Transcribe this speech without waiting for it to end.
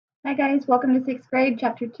Hi guys, welcome to 6th grade,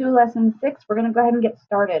 chapter 2, lesson 6. We're going to go ahead and get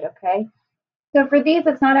started, okay? So for these,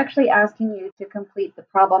 it's not actually asking you to complete the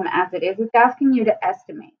problem as it is. It's asking you to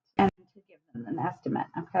estimate and to give them an estimate,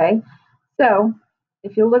 okay? So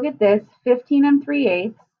if you look at this, 15 and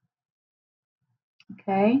 3/8,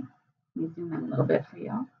 okay? Let me zoom in a little bit for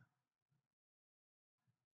y'all.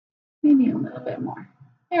 Maybe a little bit more.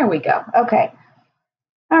 There we go. Okay.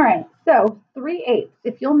 All right. So 3/8.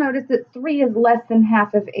 If you'll notice that 3 is less than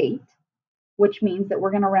half of 8, which means that we're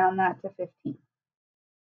going to round that to 15.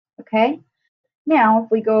 Okay? Now, if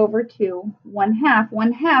we go over to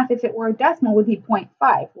 1/2, if it were a decimal, would be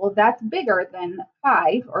 0.5. Well, that's bigger than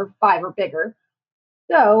 5, or 5 or bigger.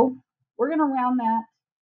 So we're going to round that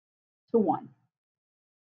to 1.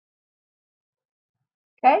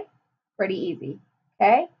 Okay? Pretty easy.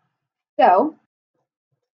 Okay? So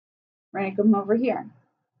we're going to come over here.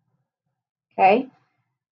 Okay?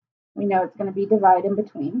 We know it's going to be divided in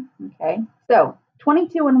between. Okay? So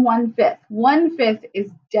 22 and 1/5. 1/5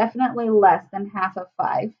 is definitely less than half of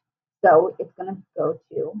 5. So it's going to go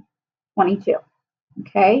to 22.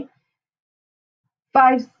 Okay?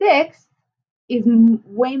 5/6 is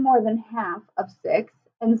way more than half of 6,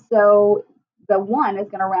 and so the 1 is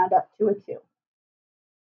going to round up to a 2.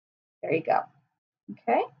 There you go.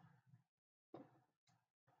 Okay?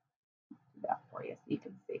 Do that for you so you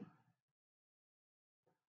can see.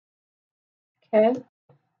 Okay?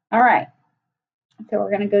 All right. So we're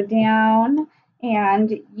going to go down, and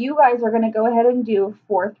you guys are going to go ahead and do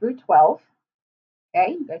 4 through 12.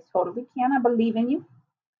 Okay? You guys totally can. I believe in you.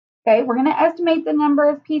 Okay, we're going to estimate the number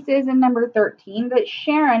of pieces in number 13 that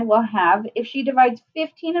Sharon will have if she divides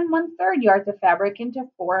 15 and 1/3 yards of fabric into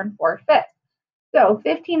 4 and 4/5. So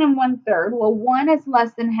 15 and 1/3, well, 1 is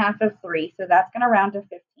less than half of 3, so that's going to round to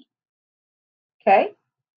 15. Okay?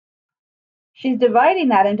 She's dividing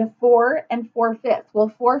that into 4 and 4/5. Well,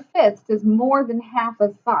 4/5 is more than half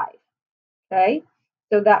of 5. Okay?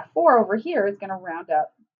 So that 4 over here is going to round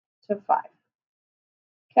up to 5.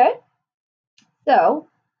 Okay? So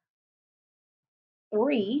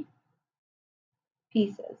 3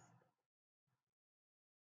 pieces.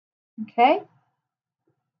 Okay?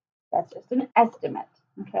 That's just an estimate.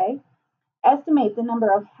 Okay? Estimate the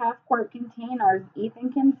number of half-quart containers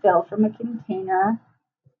Ethan can fill from a container.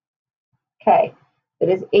 Okay, it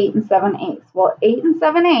is 8 7/8. Well, 8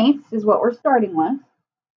 7/8 is what we're starting with.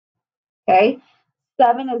 Okay,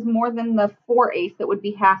 7 is more than the 4/8 that would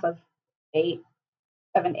be half of 8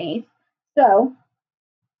 7/8. So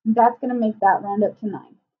that's going to make that round up to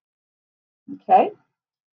 9. Okay,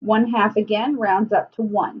 1/2 again rounds up to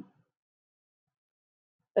 1.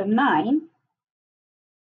 So 9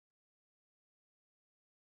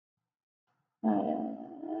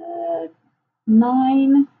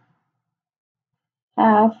 9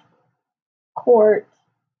 half-quart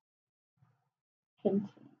containers.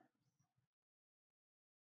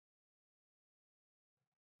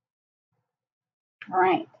 All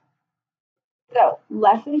right. So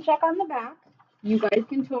lesson check on the back. You guys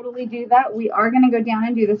can totally do that. We are going to go down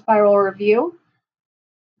and do the spiral review.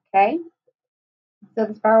 Okay. So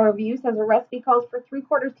the spiral review says a recipe calls for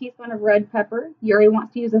 3/4 teaspoon of red pepper. Yuri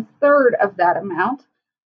wants to use 1/3 of that amount.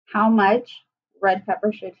 How much red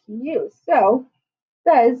pepper should he use? So it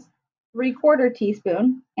says 3/4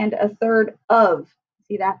 teaspoon and 1/3 of.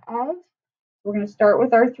 See that of? We're going to start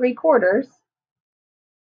with our 3/4,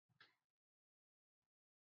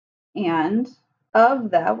 and of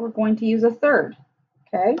that we're going to use 1/3.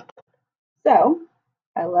 Okay. So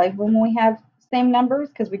I like when we have same numbers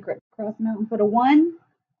because we cross them out and put a 1.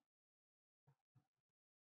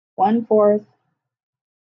 1/4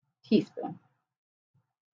 teaspoon.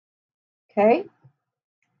 Okay.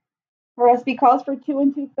 The recipe calls for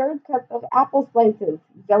 2 2/3 cups of apple slices.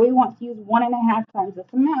 Zoe wants to use 1.5 times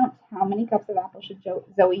this amount. How many cups of apple should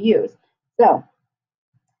Zoe use? So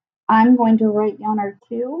I'm going to write down our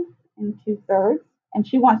 2 2/3, and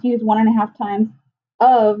she wants to use 1.5 times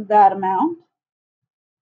of that amount.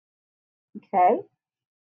 Okay.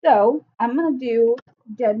 So I'm going to do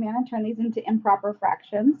dead man and turn these into improper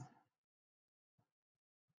fractions.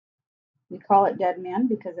 We call it dead man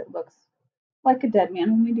because it looks like a dead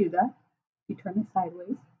man when we do that. You turn it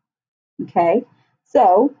sideways. Okay,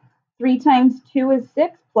 so 3 times 2 is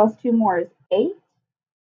 6, plus 2 more is 8.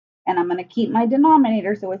 And I'm going to keep my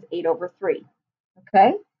denominator, so it's 8 over 3.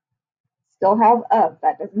 Okay, still have of,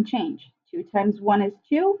 that doesn't change. 2 times 1 is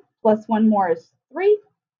 2, plus 1 more is 3.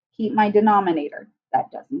 Keep my denominator,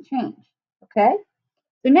 that doesn't change. Okay,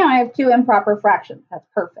 so now I have 2 improper fractions. That's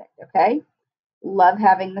perfect. Okay, love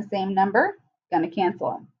having the same number, going to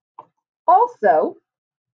cancel them. Also,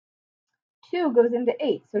 2 goes into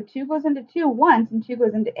 8. So 2 goes into 2 once, and 2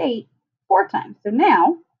 goes into 8 4 times. So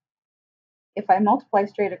now, if I multiply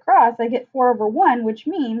straight across, I get 4 over 1, which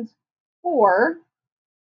means 4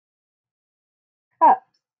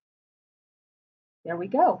 cups. There we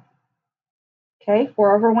go. Okay,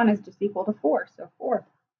 4 over 1 is just equal to 4, so 4.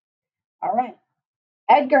 All right.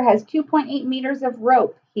 Edgar has 2.8 meters of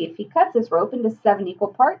rope. If he cuts this rope into 7 equal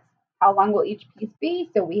parts, how long will each piece be?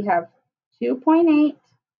 So we have 2.8,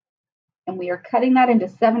 and we are cutting that into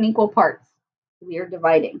 7 equal parts. We are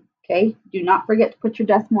dividing, okay? Do not forget to put your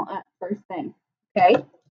decimal at first thing, okay?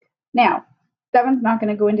 Now, 7's not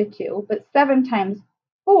going to go into 2, but 7 times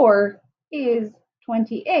 4 is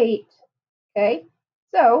 28, okay?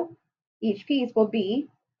 So each piece will be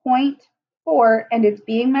 0.4, and it's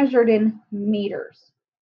being measured in meters.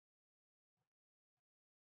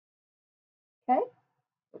 Okay,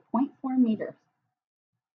 so 0.4 meters.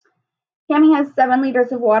 Tammy has 7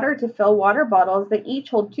 liters of water to fill water bottles that each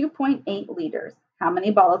hold 2.8 liters. How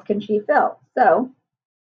many bottles can she fill? So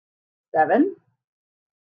 7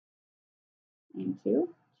 into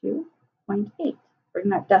 2.8. Bring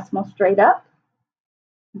that decimal straight up.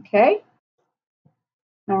 Okay.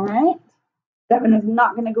 All right. 7 is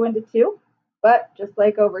not going to go into 2, but just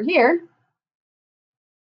like over here.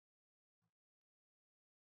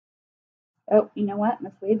 Oh, you know what?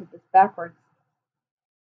 Miss Lee did this backwards.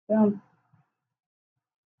 Boom.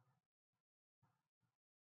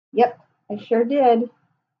 Yep, I sure did.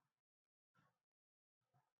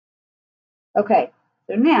 Okay,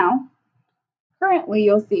 so now, currently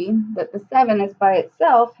you'll see that the 7 is by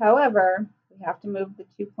itself. However, we have to move the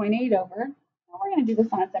 2.8 over. Now we're going to do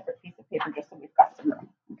this on a separate piece of paper just so we've got some room.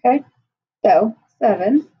 Okay, so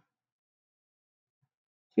 7,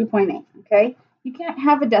 2.8. Okay, you can't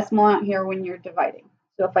have a decimal out here when you're dividing.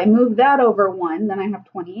 So if I move that over 1, then I have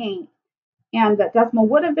 28. And that decimal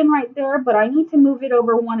would have been right there, but I need to move it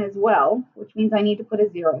over 1 as well, which means I need to put a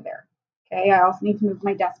 0 there. Okay, I also need to move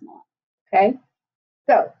my decimal. Okay,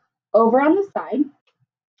 so over on the side,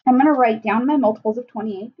 I'm going to write down my multiples of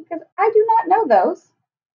 28 because I do not know those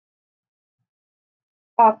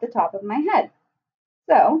off the top of my head.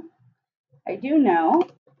 So I do know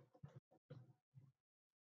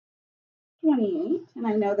 28, and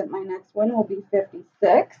I know that my next one will be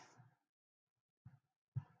 56,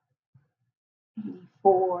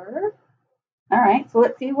 84. All right, so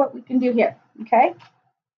let's see what we can do here, okay?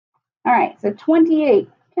 All right, so 28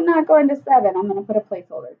 cannot go into 7. I'm going to put a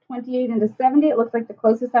placeholder. 28 into 70, it looks like the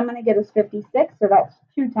closest I'm going to get is 56, so that's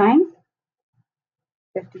 2 times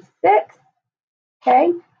 56,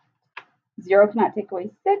 okay? 0 cannot take away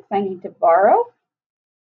 6. I need to borrow.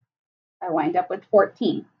 I wind up with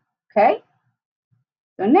 14, okay?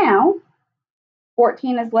 So now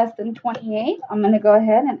 14 is less than 28. I'm going to go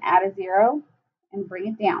ahead and add a 0 and bring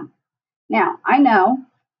it down. Now, I know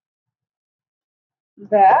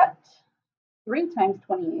that 3 times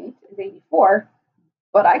 28 is 84,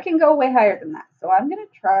 but I can go way higher than that. So I'm going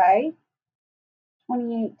to try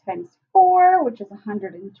 28 times 4, which is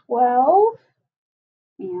 112,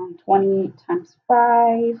 and 28 times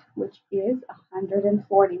 5, which is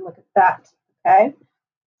 140. Look at that, okay?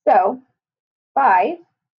 So 5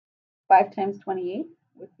 times 28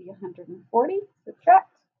 would be 140.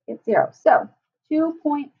 Subtract, it's 0. So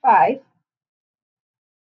 2.5 .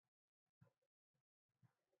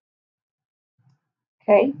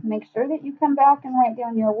 Okay, make sure that you come back and write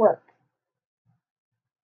down your work.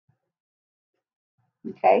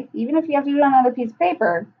 Okay, even if you have to do it on another piece of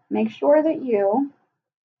paper, make sure that you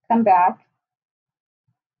come back.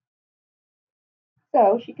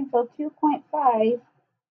 So she can fill 2.5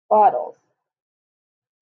 bottles.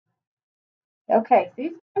 Okay,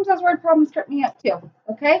 see, sometimes those word problems trip me up too.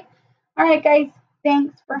 Okay, all right, guys,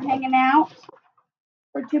 thanks for hanging out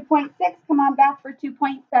for 2.6. Come on back for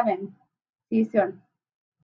 2.7. See you soon.